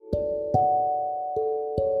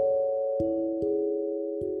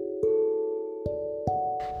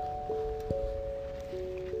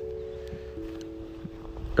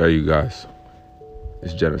Hey, you guys.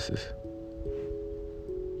 It's Genesis.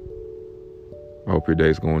 I hope your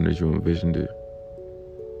day's going as you envisioned it.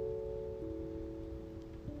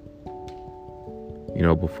 You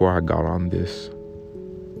know, before I got on this,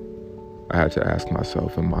 I had to ask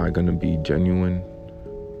myself, am I going to be genuine?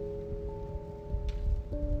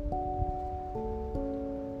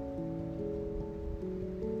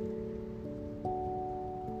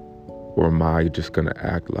 Or am I just going to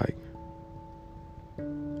act like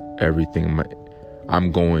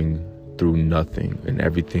I'm going through nothing and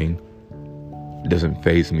everything doesn't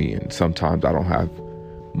faze me, and sometimes I don't have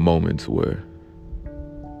moments where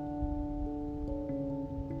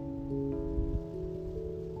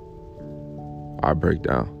I break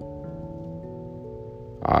down,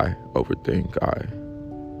 I overthink,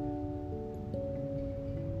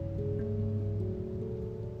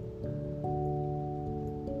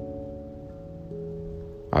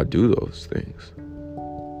 I do those things.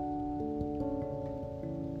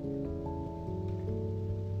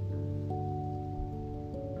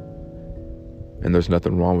 And there's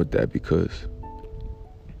nothing wrong with that, because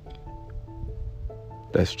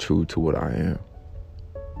that's true to what I am.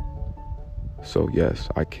 So yes,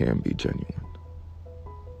 I can be genuine,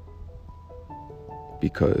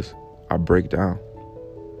 because I break down.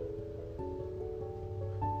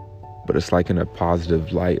 But it's like in a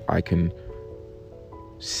positive light, I can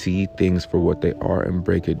see things for what they are and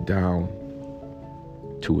break it down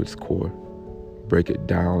to its core. Break it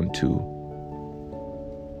down to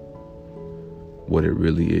what it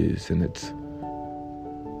really is, and it's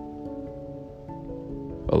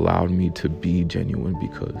allowed me to be genuine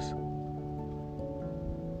because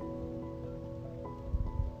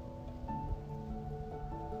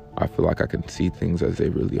I feel like I can see things as they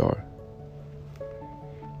really are.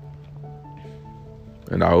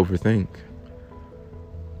 And I overthink.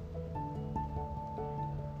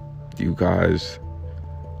 You guys,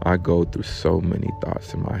 I go through so many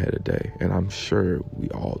thoughts in my head a day, and I'm sure we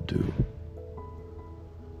all do.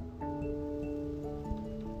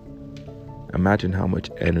 Imagine how much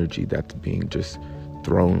energy that's being just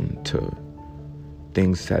thrown to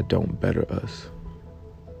things that don't better us.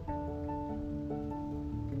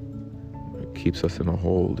 It keeps us in a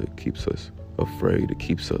hold. It keeps us afraid. It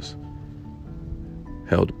keeps us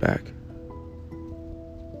held back.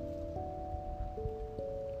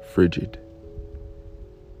 Frigid.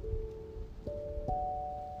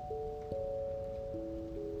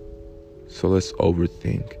 So let's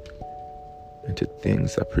overthink into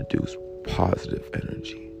things that produce positive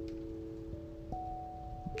energy.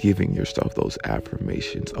 Giving yourself those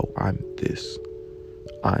affirmations. Oh, I'm this.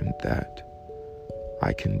 I'm that.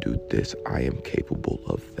 I can do this. I am capable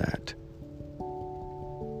of that.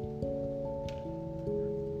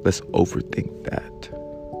 Let's overthink that.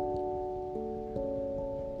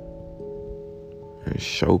 And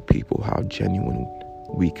show people how genuine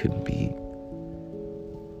we can be.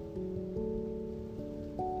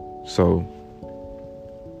 So,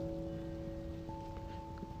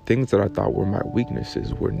 things that I thought were my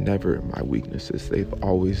weaknesses were never my weaknesses. They've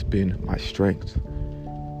always been my strengths.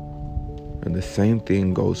 And the same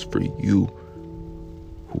thing goes for you,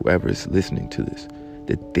 whoever is listening to this.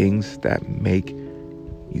 The things that make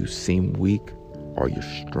you seem weak are your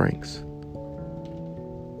strengths.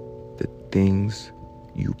 The things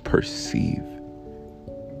you perceive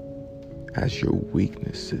as your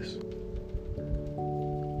weaknesses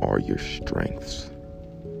are your strengths.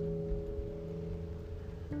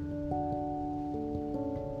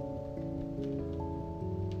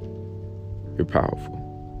 You're powerful.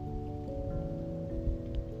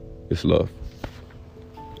 It's love.